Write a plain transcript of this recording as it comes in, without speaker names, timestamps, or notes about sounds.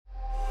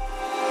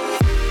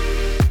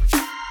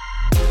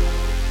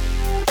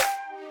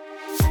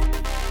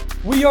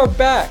We are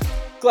back.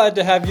 Glad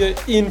to have you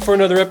in for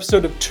another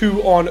episode of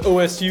 2 on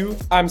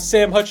OSU. I'm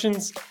Sam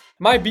Hutchins,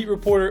 my beat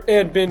reporter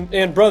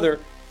and brother.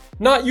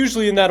 Not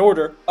usually in that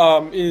order.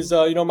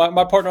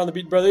 My partner on the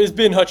beat, brother, is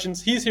Ben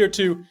Hutchins. He's here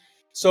too.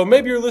 So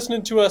maybe you're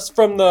listening to us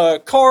from the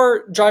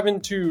car driving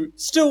to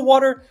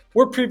Stillwater.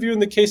 We're previewing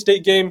the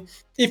K-State game.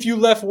 If you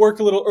left work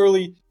a little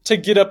early to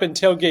get up and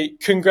tailgate,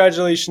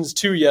 congratulations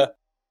to you.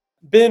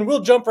 Ben,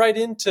 we'll jump right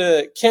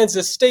into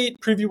Kansas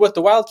State, preview what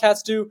the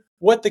Wildcats do,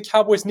 what the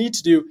Cowboys need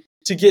to do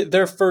to get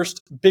their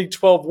first Big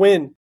 12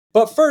 win.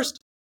 But first,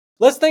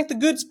 let's thank the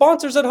good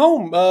sponsors at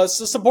home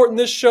supporting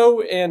this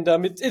show, and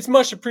it's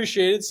much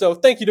appreciated. So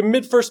thank you to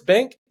MidFirst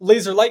Bank,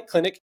 Laser Light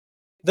Clinic,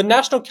 the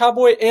National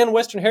Cowboy and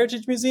Western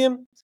Heritage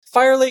Museum,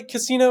 Fire Lake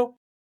Casino,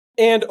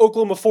 and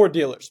Oklahoma Ford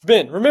dealers.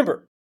 Ben,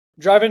 remember,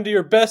 drive into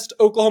your best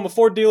Oklahoma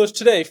Ford dealers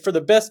today for the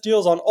best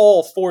deals on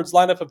all Ford's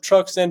lineup of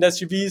trucks and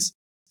SUVs.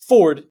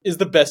 Ford is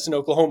the best in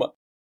Oklahoma.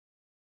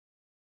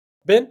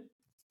 Ben,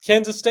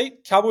 Kansas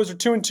State, Cowboys are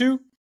 2-2.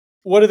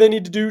 What do they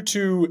need to do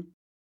to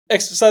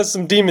exercise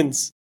some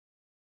demons?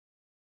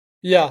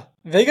 Yeah,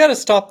 they got to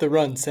stop the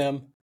run,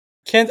 Sam.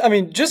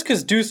 Just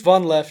because Deuce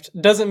Vaughn left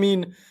doesn't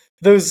mean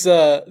those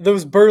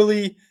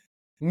burly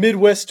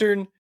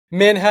Midwestern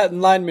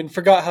Manhattan linemen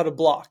forgot how to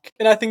block.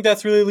 And I think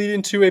that's really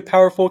leading to a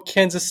powerful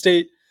Kansas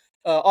State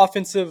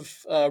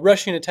offensive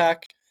rushing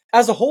attack.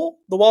 As a whole,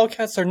 the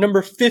Wildcats are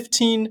number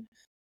 15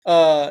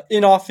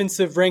 in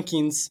offensive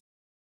rankings.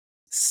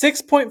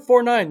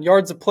 6.49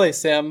 yards a play,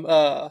 Sam.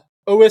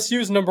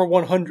 OSU's number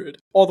 100,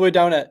 all the way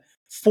down at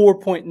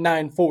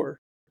 4.94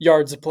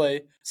 yards a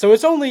play. So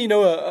it's only,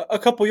 a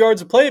couple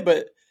yards a play,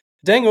 but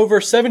dang, over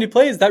 70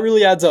 plays, that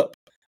really adds up.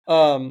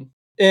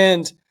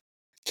 And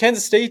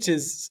Kansas State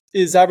is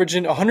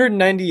averaging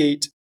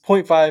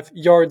 198.5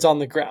 yards on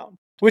the ground,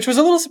 which was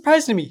a little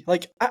surprising to me.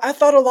 Like, I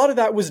thought a lot of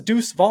that was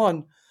Deuce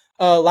Vaughn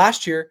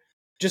last year,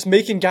 just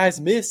making guys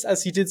miss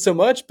as he did so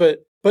much, but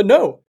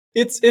no,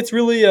 it's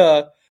really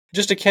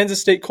just a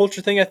Kansas State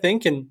culture thing, I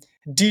think, and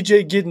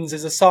DJ Giddens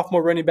is a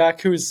sophomore running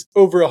back who's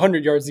over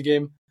 100 yards a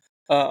game.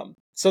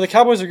 So the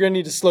Cowboys are going to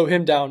need to slow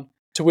him down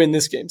to win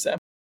this game, Sam.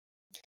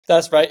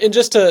 That's right. And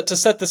just to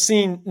set the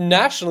scene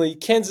nationally,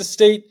 Kansas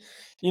State,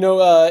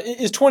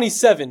 is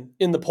 27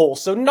 in the poll.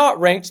 So not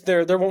ranked.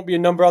 There won't be a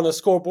number on the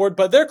scoreboard,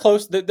 but they're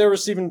close. They're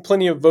receiving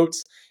plenty of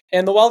votes.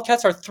 And the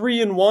Wildcats are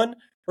 3-1.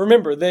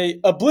 Remember, they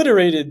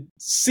obliterated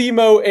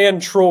SEMO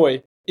and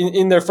Troy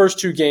in their first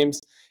two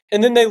games.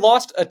 And then they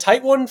lost a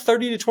tight one,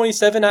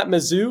 30-27 at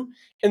Mizzou,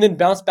 and then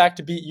bounced back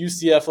to beat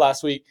UCF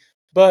last week.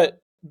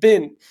 But,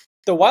 Ben,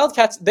 the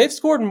Wildcats, they've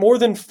scored more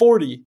than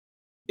 40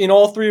 in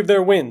all three of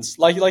their wins.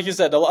 Like you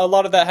said, a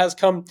lot of that has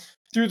come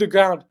through the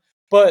ground.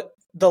 But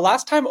the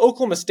last time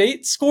Oklahoma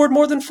State scored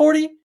more than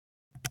 40,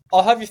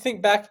 I'll have you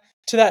think back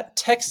to that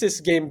Texas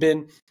game,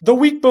 Ben, the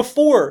week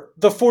before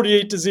the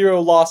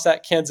 48-0 loss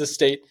at Kansas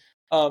State.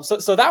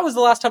 So that was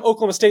the last time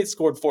Oklahoma State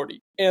scored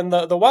 40. And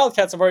the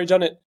Wildcats have already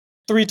done it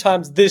 3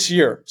 times this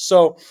year.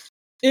 So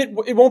it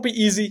won't be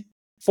easy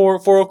for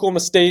Oklahoma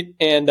State.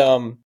 And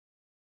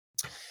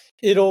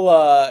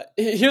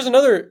here's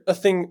another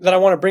thing that I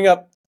want to bring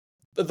up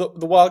the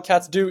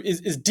Wildcats do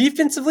is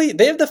defensively,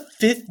 they have the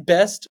 5th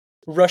best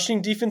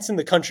rushing defense in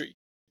the country.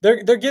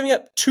 They're giving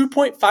up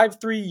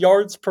 2.53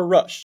 yards per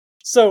rush.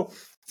 So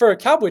for a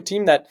Cowboy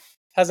team that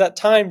has at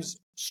times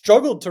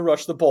struggled to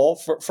rush the ball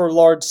for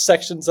large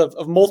sections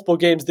of multiple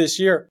games this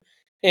year,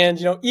 and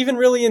even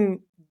really in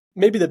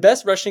maybe the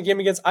best rushing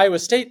game against Iowa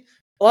State,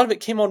 a lot of it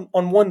came on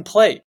one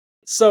play.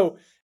 So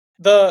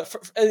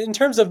in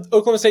terms of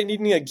Oklahoma State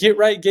needing a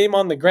get-right game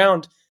on the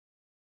ground,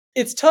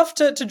 it's tough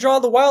to draw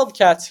the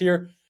Wildcats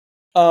here.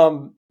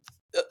 In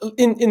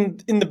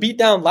the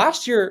beatdown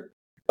last year,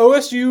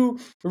 OSU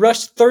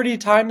rushed 30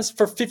 times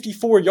for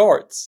 54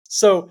 yards.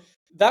 So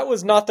that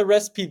was not the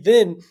recipe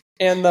then,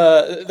 and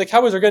the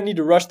Cowboys are going to need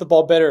to rush the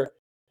ball better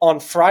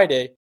on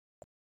Friday.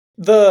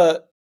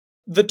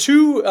 The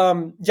two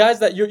guys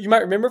that you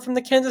might remember from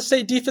the Kansas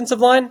State defensive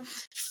line,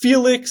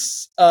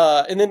 Felix,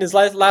 and then his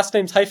last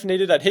name's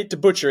hyphenated. I'd hate to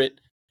butcher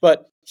it,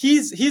 but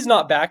he's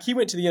not back. He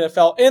went to the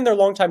NFL, and their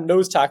longtime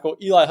nose tackle,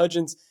 Eli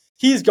Hudgens,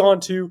 he's gone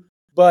too.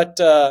 But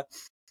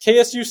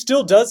KSU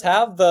still does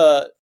have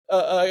a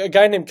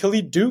guy named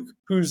Khalid Duke,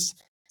 who's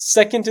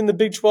second in the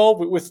Big 12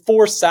 with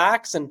 4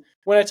 sacks. And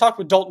when I talked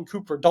with Dalton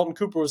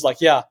Cooper was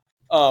like, yeah,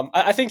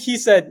 I think he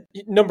said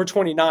number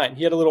 29.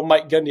 He had a little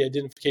Mike Gundy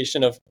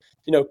identification of,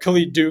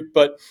 Khalid Duke,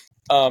 but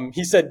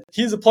he said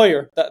he's a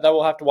player that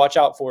we'll have to watch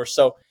out for.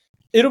 So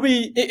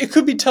it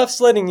could be tough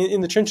sledding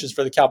in the trenches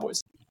for the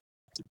Cowboys.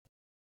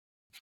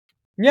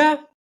 Yeah.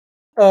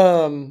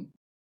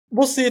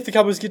 We'll see if the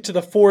Cowboys get to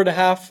the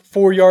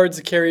 4 yards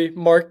a carry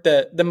mark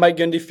that Mike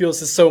Gundy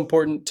feels is so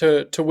important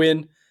to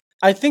win.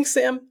 I think,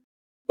 Sam,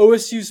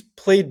 OSU's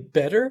played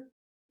better.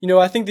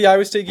 I think the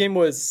Iowa State game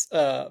was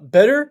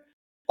better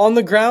on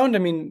the ground. I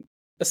mean,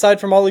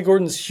 aside from Ollie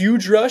Gordon's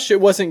huge rush, it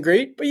wasn't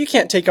great, but you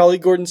can't take Ollie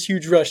Gordon's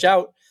huge rush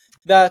out.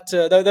 That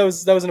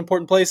was an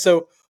important play.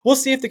 So we'll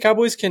see if the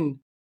Cowboys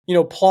can,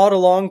 plod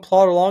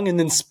along and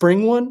then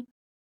spring one.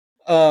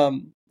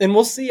 And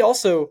we'll see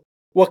also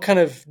what kind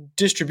of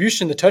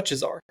distribution the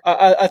touches are.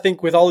 I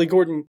think with Ollie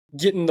Gordon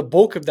getting the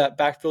bulk of that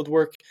backfield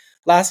work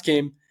last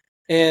game,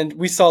 and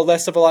we saw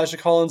less of Elijah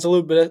Collins, a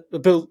little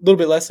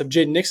bit less of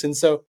Jaden Nixon.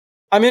 So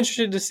I'm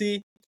interested to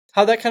see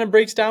how that kind of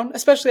breaks down,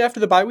 especially after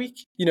the bye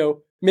week.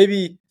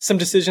 Maybe some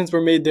decisions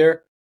were made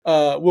there.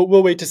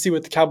 We'll wait to see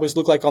what the Cowboys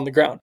look like on the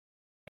ground.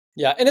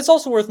 Yeah, and it's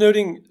also worth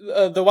noting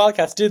the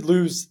Wildcats did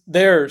lose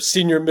their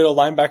senior middle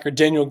linebacker,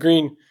 Daniel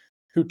Green,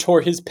 who tore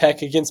his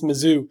pec against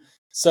Mizzou.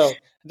 So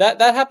that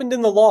happened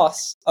in the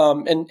loss.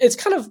 And it's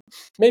kind of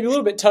maybe a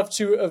little bit tough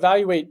to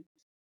evaluate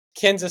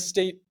Kansas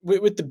State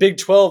with the Big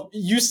 12.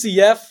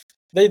 UCF,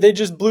 they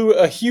just blew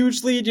a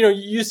huge lead.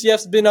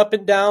 UCF's been up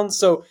and down.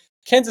 So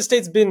Kansas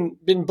State's been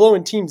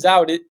blowing teams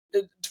out.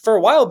 For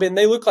a while,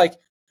 they look like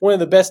one of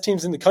the best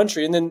teams in the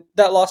country. And then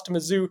that loss to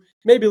Mizzou,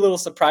 maybe a little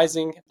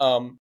surprising.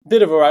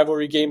 Bit of a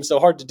rivalry game, so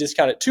hard to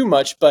discount it too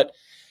much. But,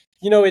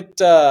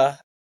 I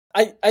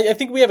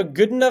think we have a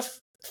good enough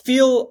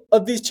feel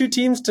of these two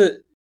teams to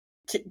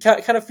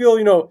kind of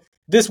feel,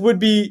 this would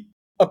be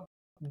a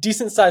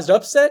decent-sized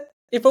upset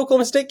if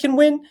Oklahoma State can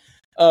win.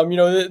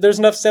 There's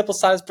enough sample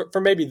size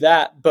for maybe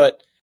that.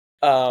 But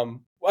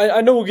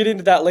I know we'll get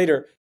into that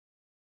later.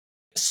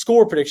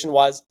 Score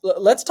prediction-wise,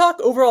 let's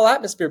talk overall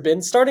atmosphere,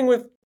 Ben, starting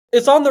with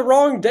it's on the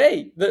wrong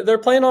day. They're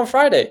playing on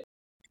Friday.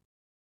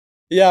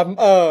 Yeah,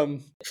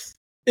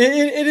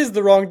 it is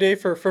the wrong day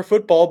for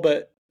football,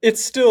 but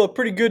it's still a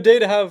pretty good day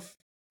to have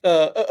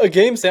a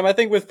game, Sam. I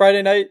think with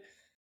Friday night,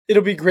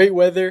 it'll be great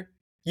weather.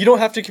 You don't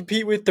have to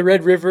compete with the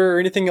Red River or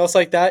anything else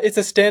like that. It's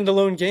a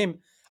standalone game.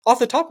 Off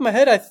the top of my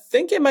head, I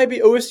think it might be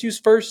OSU's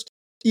first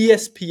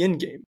ESPN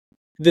game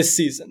this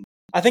season.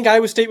 I think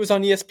Iowa State was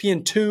on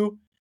ESPN2,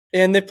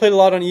 and they played a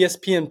lot on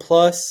ESPN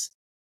Plus.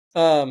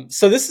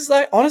 So this is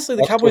honestly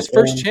the Cowboys'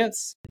 first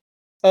chance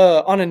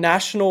on a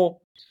national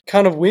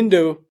kind of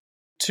window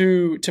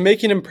to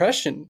make an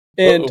impression.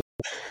 And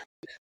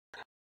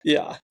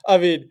yeah, I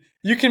mean,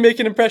 you can make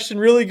an impression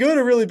really good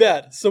or really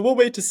bad. So we'll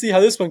wait to see how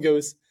this one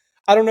goes.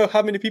 I don't know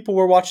how many people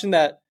were watching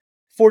that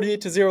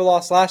 48-0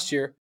 loss last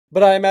year,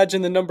 but I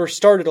imagine the number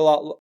started a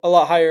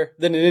lot higher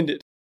than it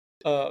ended.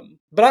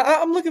 But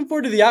I'm looking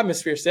forward to the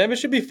atmosphere, Sam. It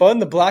should be fun.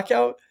 The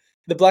blackout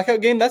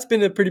game, that's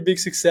been a pretty big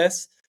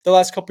success the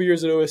last couple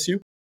years at OSU.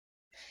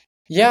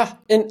 Yeah,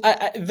 and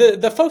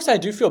the folks I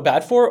do feel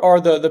bad for are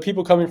the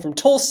people coming from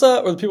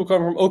Tulsa or the people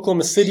coming from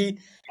Oklahoma City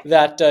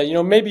that,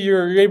 maybe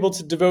you're able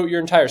to devote your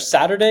entire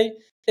Saturday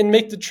and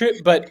make the trip.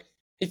 But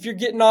if you're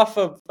getting off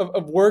of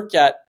work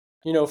at,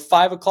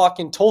 5 o'clock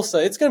in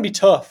Tulsa, it's going to be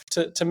tough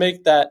to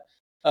make that,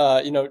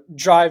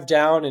 drive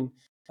down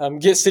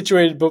and get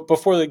situated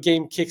before the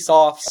game kicks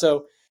off.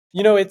 So,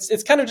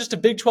 it's kind of just a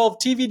Big 12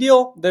 TV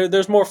deal.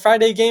 There's more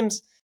Friday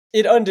games.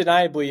 It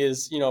undeniably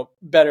is,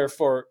 better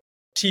for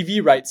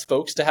TV rights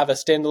folks to have a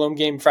standalone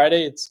game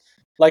Friday. It's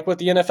like what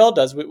the NFL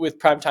does with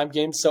primetime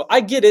games. So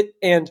I get it,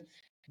 and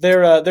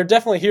they're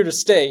definitely here to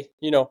stay.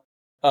 It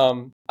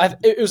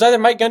was either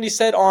Mike Gundy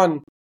said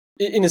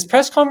in his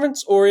press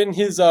conference or in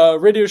his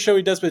radio show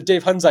he does with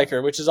Dave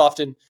Hunziker, which is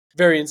often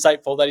very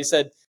insightful, that he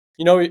said,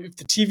 if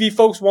the TV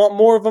folks want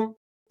more of them,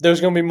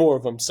 there's going to be more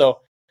of them.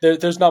 So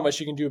there's not much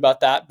you can do about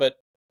that. But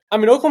I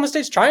mean, Oklahoma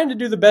State's trying to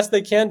do the best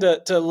they can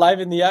to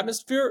liven the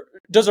atmosphere.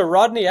 Does a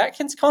Rodney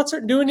Atkins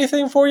concert do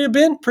anything for you,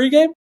 Ben,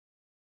 pregame?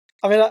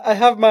 I mean, I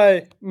have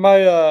my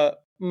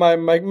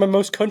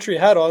most country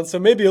hat on, so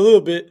maybe a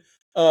little bit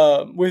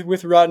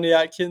with Rodney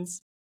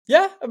Atkins.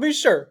 Yeah, I mean,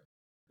 sure,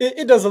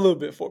 it does a little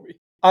bit for me.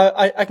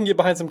 I can get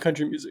behind some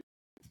country music.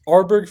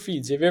 Arberg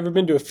Feeds. Have you ever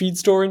been to a feed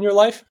store in your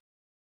life?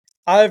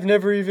 I've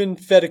never even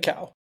fed a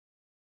cow.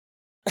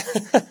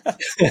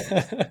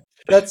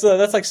 That's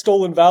like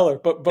stolen valor,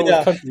 but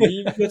with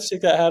country. Let's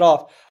take that hat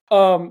off.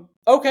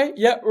 Okay,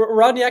 yeah,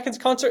 Rodney Atkins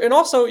concert, and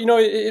also,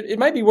 it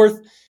might be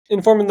worth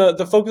informing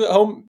the folks at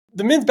home.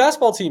 The men's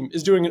basketball team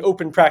is doing an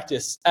open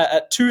practice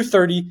at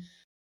 2:30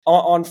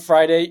 on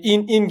Friday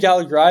in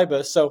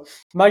Gallagher-Iba. So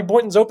Mike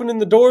Boynton's opening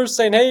the doors,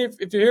 saying, "Hey,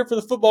 if you're here for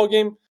the football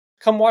game,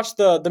 come watch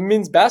the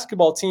men's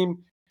basketball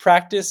team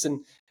practice."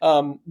 And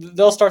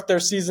they'll start their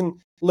season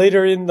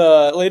later in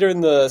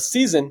the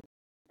season,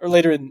 or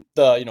later in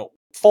the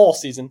fall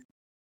season.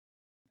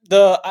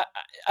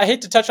 I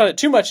hate to touch on it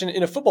too much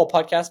in a football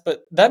podcast,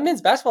 but that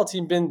men's basketball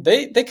team, Ben,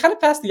 they kind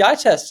of passed the eye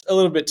test a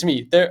little bit to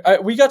me.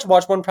 We got to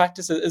watch one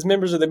practice as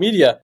members of the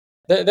media.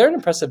 They're an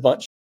impressive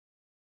bunch.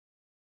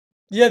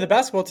 Yeah, the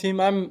basketball team.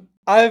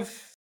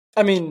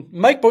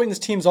 Mike Boynton's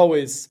teams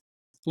always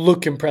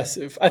look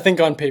impressive, I think,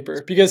 on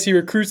paper, because he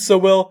recruits so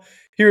well.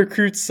 He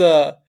recruits,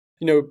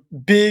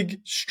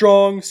 big,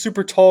 strong,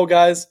 super tall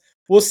guys.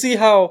 We'll see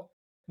how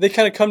they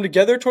kind of come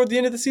together toward the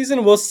end of the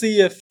season. We'll see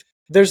if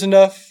there's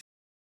enough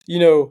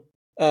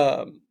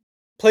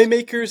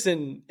playmakers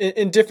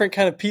and different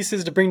kind of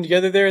pieces to bring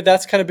together there.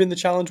 That's kind of been the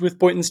challenge with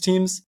Boynton's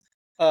teams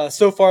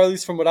so far, at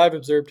least from what I've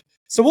observed.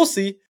 So we'll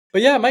see.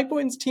 But yeah, Mike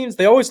Boynton's teams,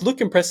 they always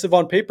look impressive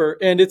on paper,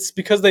 and it's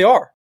because they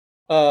are.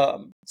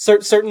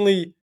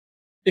 Certainly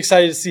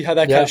excited to see how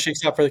that kind of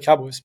shakes out for the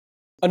Cowboys.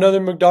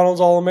 Another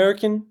McDonald's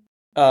All-American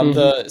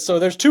So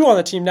there's two on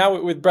the team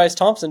now with Bryce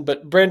Thompson,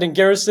 but Brandon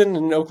Garrison,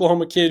 an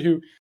Oklahoma kid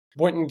who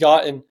went and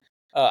got, and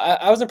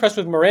I was impressed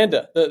with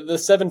Miranda, the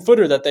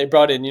 7-footer that they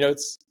brought in.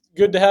 It's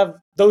good to have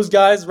those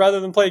guys rather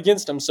than play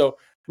against them. So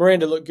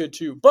Miranda looked good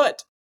too.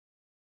 But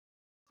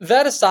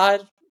that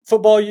aside,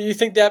 football, you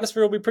think the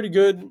atmosphere will be pretty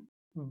good.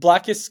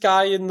 Blackest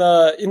sky in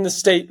the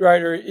state,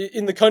 right, or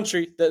in the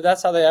country.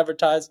 That's how they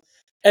advertise,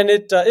 and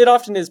it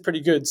often is pretty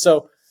good.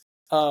 So,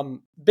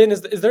 Ben,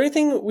 is there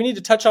anything we need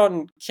to touch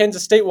on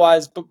Kansas State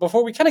wise? But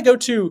before we kind of go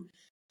to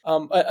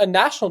a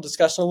national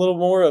discussion, a little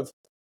more of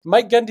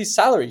Mike Gundy's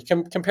salary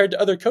compared to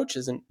other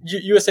coaches, and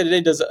USA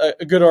Today does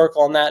a good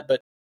article on that.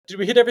 But did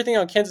we hit everything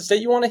on Kansas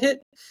State you want to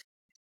hit?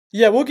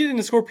 Yeah, we'll get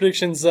into score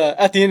predictions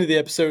at the end of the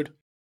episode.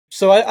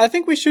 So I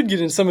think we should get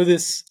into some of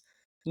this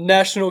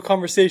national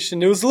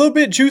conversation. It was a little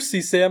bit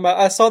juicy, Sam.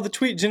 I saw the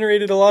tweet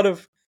generated a lot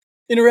of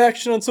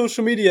interaction on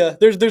social media.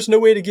 There's no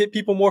way to get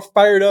people more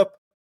fired up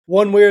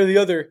one way or the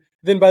other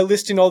than by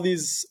listing all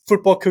these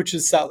football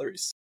coaches'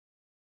 salaries.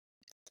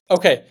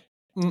 Okay.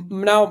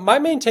 Now, my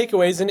main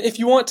takeaways, and if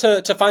you want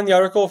to find the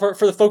article for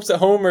the folks at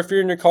home, or if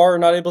you're in your car or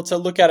not able to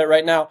look at it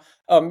right now,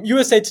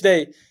 USA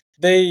Today,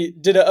 they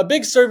did a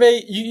big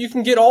survey. You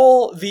can get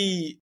all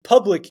the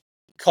public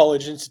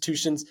college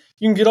institutions,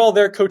 you can get all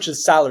their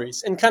coaches'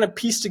 salaries and kind of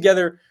piece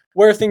together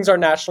where things are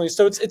nationally.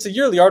 So it's a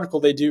yearly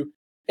article they do.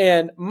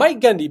 And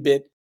Mike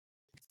Gundy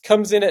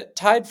comes in at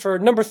tied for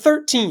number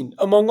 13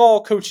 among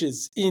all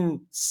coaches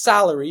in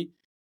salary.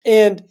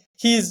 And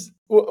he's,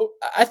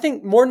 I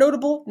think, more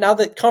notable now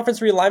that conference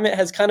realignment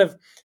has kind of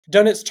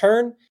done its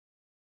turn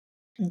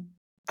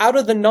out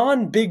of the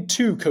non-Big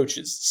Two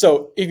coaches.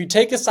 So if you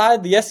take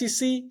aside the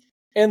SEC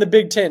and the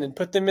Big Ten and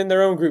put them in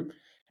their own group,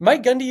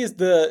 Mike Gundy is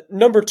the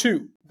number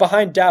 2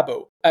 behind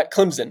Dabo at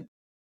Clemson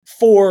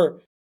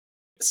for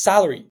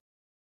salary.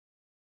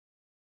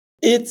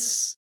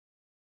 It's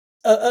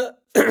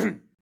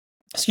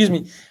excuse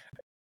me.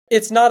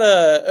 It's not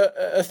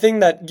a thing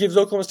that gives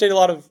Oklahoma State a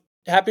lot of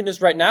happiness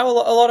right now. A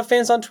lot of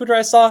fans on Twitter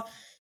I saw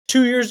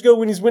 2 years ago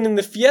when he's winning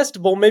the Fiesta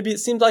Bowl, maybe it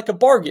seemed like a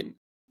bargain.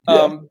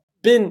 Yeah.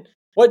 Ben,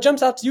 what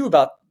jumps out to you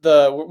about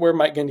where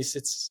Mike Gundy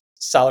sits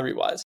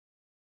salary-wise?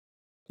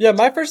 Yeah,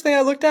 my first thing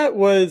I looked at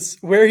was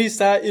where he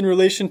sat in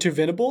relation to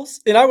Venables,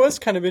 and I was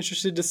kind of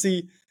interested to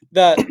see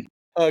that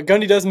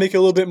Gundy does make a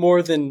little bit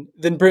more than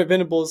Brent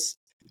Venables.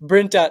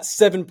 Brent at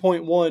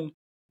 7.1,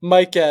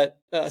 Mike at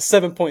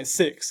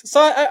 7.6. So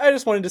I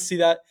just wanted to see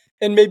that,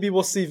 and maybe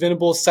we'll see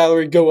Venables'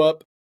 salary go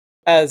up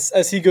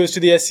as he goes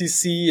to the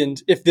SEC,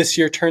 and if this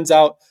year turns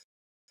out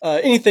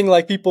anything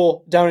like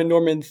people down in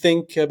Norman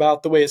think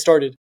about the way it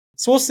started.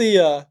 So we'll see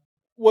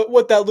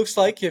what that looks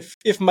like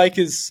if Mike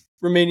is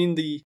remaining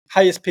the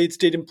highest paid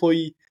state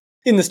employee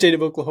in the state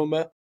of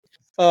Oklahoma.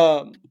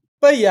 But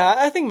yeah,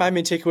 I think my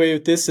main takeaway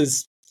with this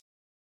is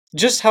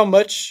just how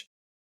much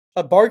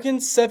a bargain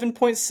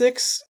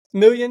 7.6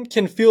 million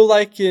can feel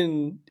like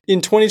in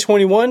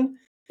 2021,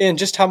 and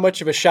just how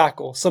much of a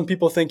shackle some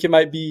people think it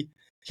might be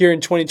here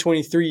in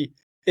 2023.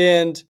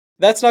 And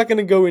that's not going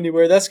to go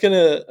anywhere. That's going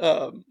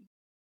to,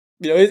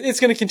 it's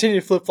going to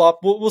continue to flip flop.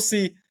 We'll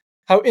see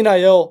how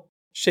NIL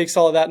shakes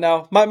all of that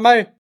now.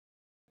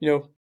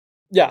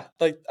 Yeah,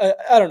 like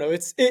I don't know.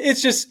 It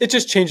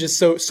just changes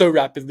so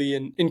rapidly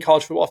in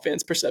college football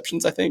fans'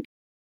 perceptions, I think.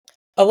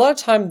 A lot of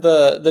time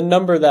the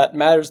number that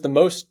matters the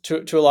most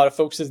to a lot of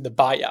folks is the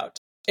buyout.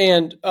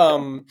 And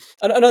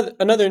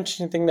another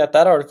interesting thing that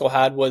article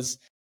had was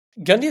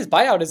Gundy's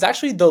buyout is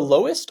actually the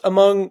lowest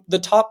among the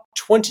top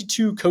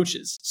 22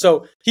 coaches.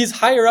 So he's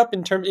higher up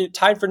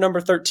tied for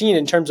number 13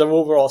 in terms of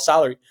overall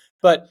salary.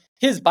 But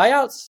his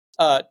buyout's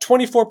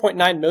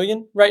 $24.9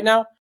 million right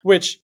now,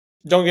 which,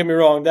 don't get me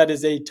wrong, that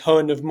is a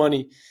ton of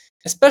money,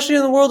 especially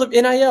in the world of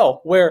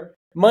NIL, where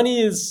money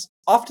is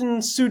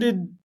often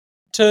suited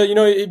to,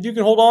 if you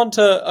can hold on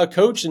to a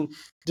coach and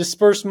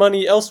disperse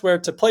money elsewhere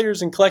to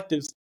players and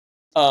collectives,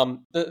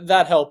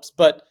 that helps.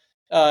 But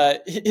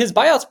his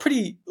buyout's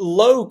pretty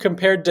low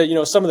compared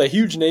to, some of the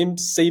huge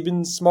names,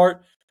 Saban,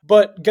 Smart,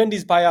 but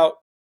Gundy's buyout,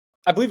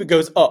 I believe it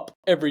goes up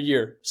every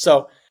year.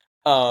 So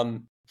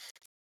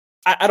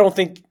I don't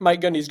think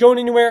Mike Gundy's going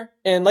anywhere.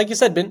 And like you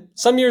said, Ben,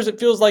 some years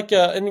it feels like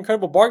an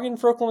incredible bargain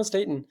for Oklahoma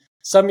State, and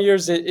some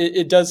years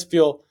it does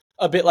feel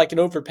a bit like an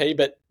overpay,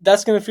 but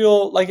that's going to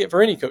feel like it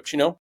for any coach,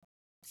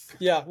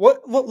 Yeah. Well,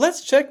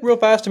 let's check real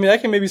fast. I mean, I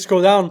can maybe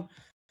scroll down.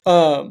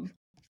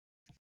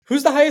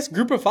 Who's the highest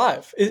group of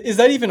 5? Is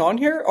that even on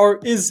here?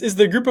 Or is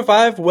the group of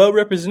 5 well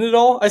represented at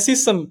all? I see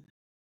some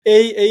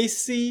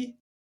AAC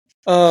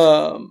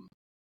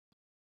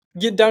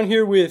get down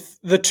here with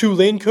the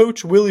Tulane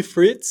coach, Willie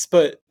Fritz,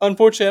 but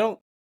unfortunately I don't.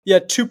 Yeah,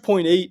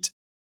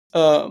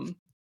 2.8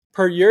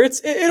 per year.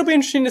 It'll be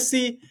interesting to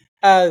see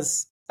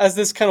as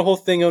this kind of whole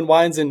thing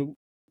unwinds and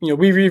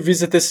we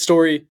revisit this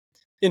story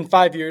in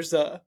 5 years,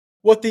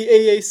 what the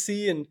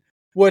AAC and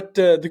what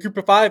the group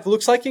of 5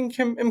 looks like in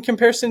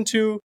comparison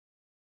to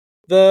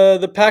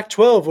the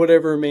Pac-12,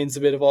 whatever remains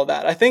of it of all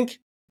that. I think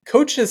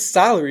coaches'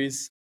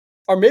 salaries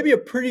are maybe a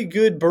pretty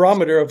good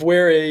barometer of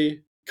where a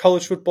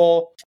college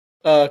football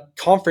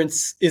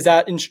conference is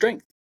at in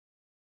strength.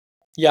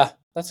 Yeah,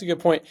 that's a good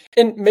point.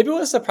 And maybe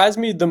what surprised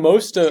me the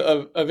most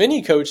of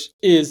any coach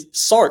is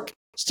Sark.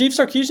 Steve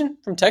Sarkisian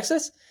from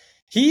Texas.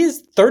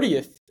 He's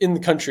 30th in the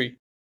country.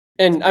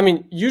 And I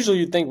mean, usually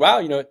you'd think,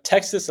 wow,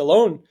 Texas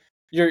alone,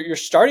 your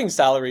starting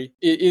salary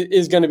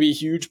is going to be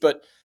huge.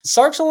 But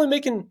Sark's only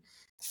making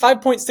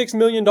 $5.6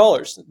 million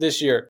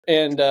this year.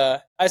 And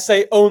I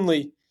say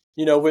only,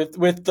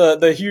 with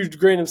the huge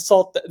grain of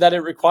salt that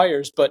it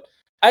requires. But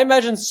I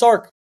imagine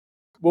Sark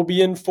will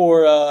be in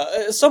for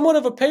somewhat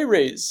of a pay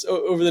raise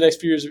over the next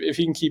few years if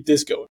he can keep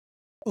this going.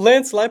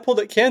 Lance Leipold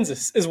at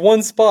Kansas is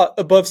one spot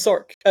above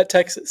Sark at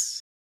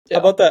Texas. Yeah. How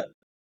about that?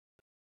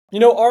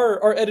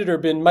 Our editor,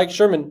 Ben, Mike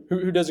Sherman,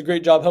 who does a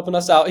great job helping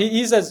us out,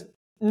 he says,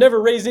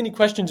 never raise any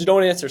questions you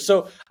don't answer.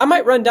 So I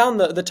might run down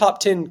the top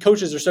 10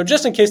 coaches or so,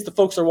 just in case the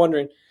folks are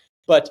wondering.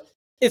 But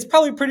it's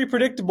probably pretty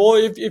predictable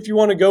if you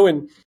want to go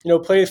and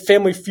play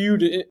Family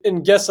Feud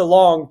and guess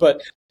along.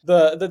 But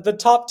the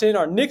top 10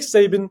 are Nick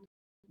Saban,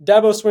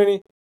 Dabo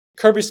Swinney,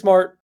 Kirby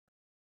Smart,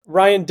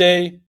 Ryan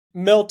Day,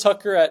 Mel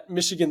Tucker at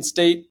Michigan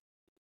State,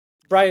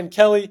 Brian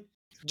Kelly,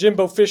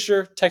 Jimbo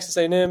Fisher, Texas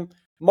A&M,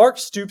 Mark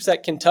Stoops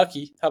at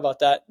Kentucky. How about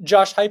that?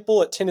 Josh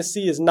Heupel at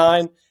Tennessee is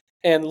 9,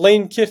 and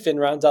Lane Kiffin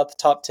rounds out the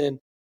top 10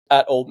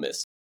 at Ole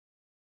Miss.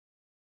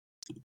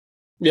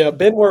 Yeah,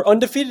 Ben, we're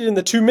undefeated in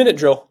the 2-minute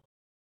drill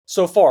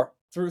so far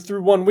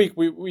through 1 week.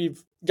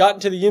 We've gotten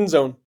to the end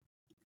zone.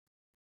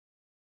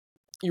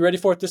 You ready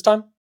for it this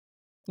time?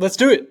 Let's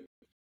do it.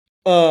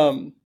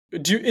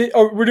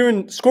 We're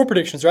doing score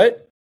predictions, right?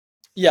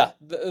 Yeah,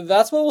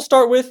 that's what we'll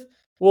start with.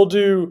 We'll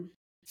do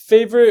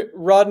favorite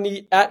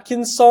Rodney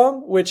Atkins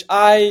song, which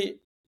I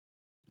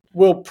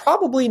will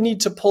probably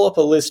need to pull up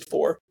a list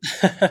for.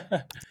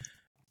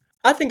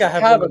 I think I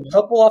have a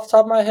couple off the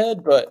top of my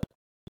head, but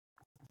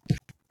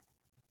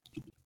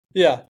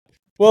yeah.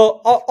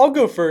 Well, I'll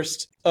go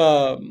first.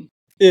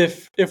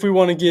 If we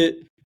want to get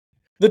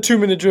the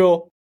 2-minute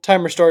drill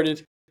timer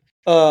started.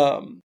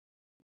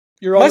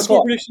 You're on my the score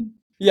clock. prediction.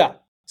 Yeah,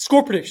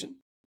 score prediction.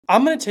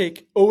 I'm gonna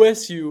take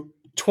OSU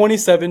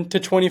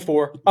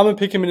 27-24. I'm gonna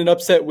pick him in an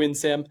upset win,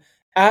 Sam,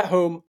 at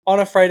home on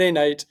a Friday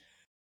night,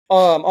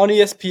 on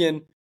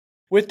ESPN,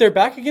 with their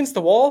back against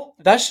the wall.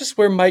 That's just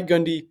where Mike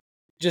Gundy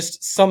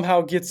just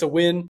somehow gets a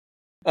win.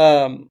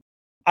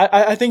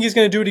 I think he's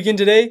gonna do it again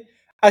today.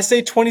 I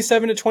say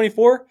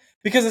 27-24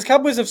 because the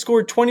Cowboys have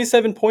scored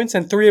 27 points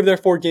in 3 of their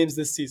 4 games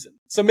this season.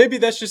 So maybe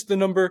that's just the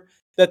number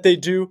that they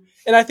do.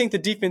 And I think the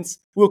defense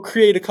will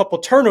create a couple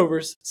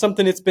turnovers,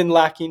 something it's been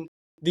lacking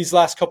these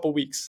last couple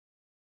weeks.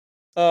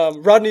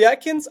 Rodney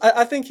Atkins,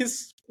 I think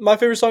my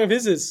favorite song of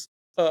his is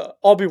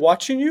I'll Be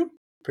Watching You.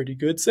 Pretty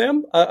good,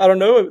 Sam. I don't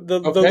know, the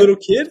little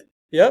kid.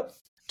 Yep.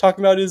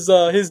 Talking about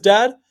his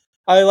dad.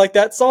 I like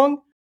that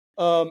song.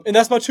 And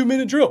that's my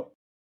 2-minute drill.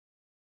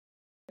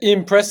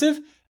 Impressive.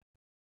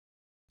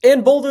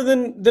 And bolder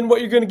than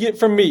what you're going to get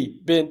from me,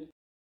 Ben.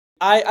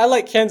 I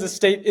like Kansas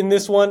State in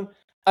this one.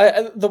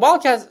 The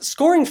Wildcats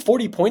scoring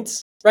 40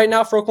 points right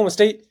now for Oklahoma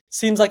State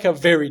seems like a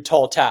very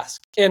tall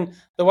task. And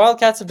the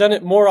Wildcats have done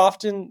it more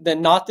often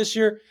than not this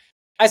year.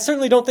 I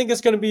certainly don't think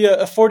it's going to be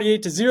a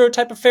 48-0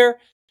 type affair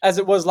as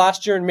it was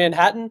last year in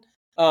Manhattan.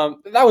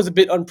 That was a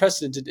bit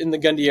unprecedented in the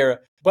Gundy era.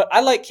 But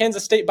I like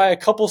Kansas State by a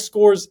couple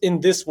scores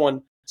in this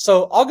one.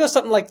 So I'll go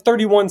something like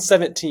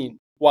 31-17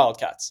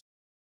 Wildcats.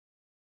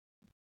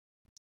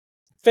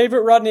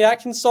 Favorite Rodney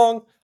Atkins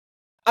song?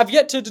 I've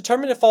yet to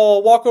determine if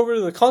I'll walk over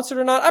to the concert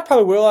or not. I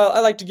probably will. I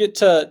like to get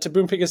to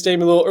Boone Pickens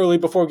Stadium a little early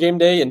before game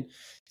day and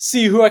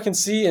see who I can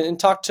see and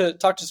talk to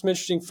some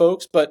interesting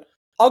folks. But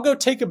I'll go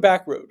Take a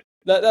Back Road.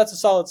 That's a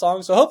solid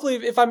song. So hopefully,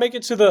 if I make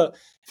it to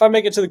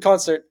the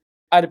concert,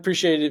 I'd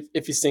appreciate it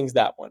if he sings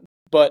that one.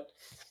 But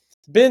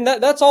Ben,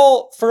 that's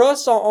all for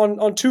us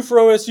on 2 for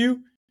OSU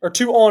or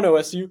 2 on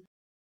OSU.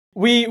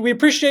 We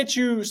appreciate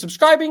you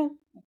subscribing,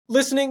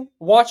 listening,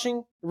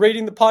 watching,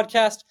 rating the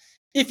podcast.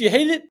 If you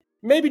hate it,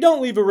 maybe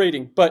don't leave a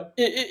rating. But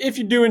if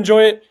you do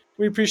enjoy it,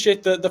 we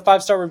appreciate the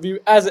 5-star review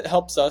as it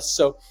helps us.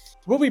 So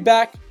we'll be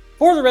back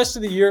for the rest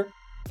of the year,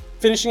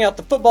 finishing out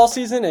the football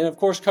season and, of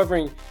course,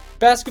 covering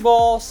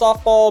basketball,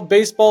 softball,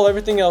 baseball,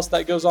 everything else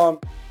that goes on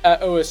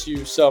at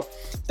OSU. So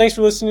thanks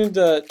for listening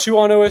to 2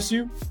 on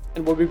OSU,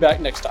 and we'll be back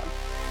next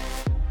time.